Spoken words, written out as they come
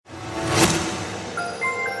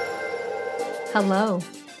Hello,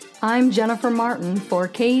 I'm Jennifer Martin for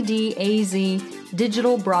KDAZ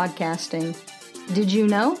Digital Broadcasting. Did you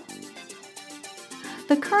know?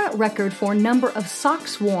 The current record for number of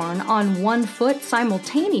socks worn on one foot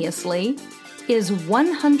simultaneously is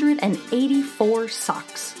 184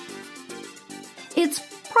 socks. It's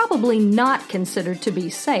probably not considered to be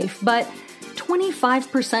safe, but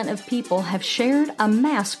 25% of people have shared a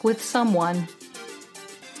mask with someone.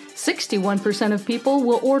 61% of people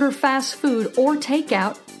will order fast food or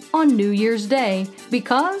takeout on New Year's Day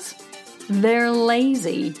because they're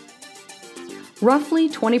lazy. Roughly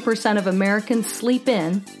 20% of Americans sleep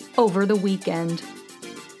in over the weekend.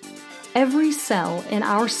 Every cell in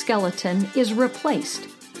our skeleton is replaced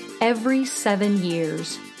every 7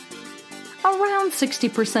 years. Around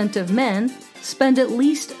 60% of men spend at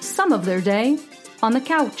least some of their day on the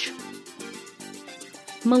couch.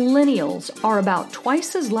 Millennials are about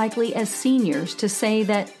twice as likely as seniors to say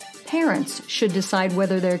that parents should decide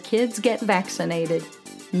whether their kids get vaccinated,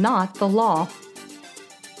 not the law.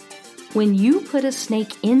 When you put a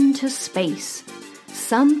snake into space,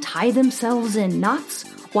 some tie themselves in knots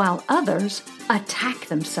while others attack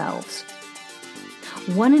themselves.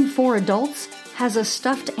 1 in 4 adults has a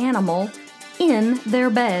stuffed animal in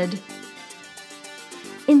their bed.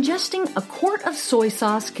 Ingesting a quart of soy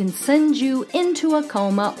sauce can send you into a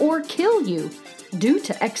coma or kill you due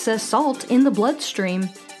to excess salt in the bloodstream.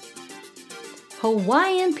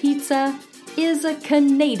 Hawaiian pizza is a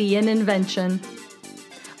Canadian invention.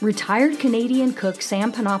 Retired Canadian cook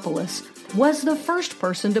Sam Panopoulos was the first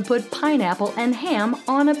person to put pineapple and ham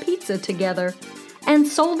on a pizza together and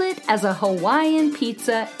sold it as a Hawaiian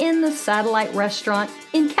pizza in the Satellite Restaurant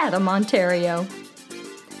in Chatham, Ontario.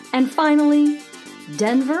 And finally,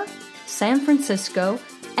 Denver, San Francisco,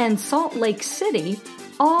 and Salt Lake City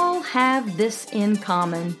all have this in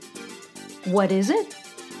common. What is it?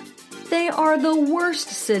 They are the worst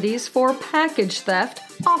cities for package theft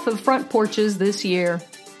off of front porches this year.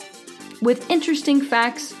 With interesting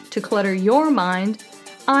facts to clutter your mind,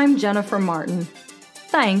 I'm Jennifer Martin.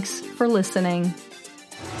 Thanks for listening.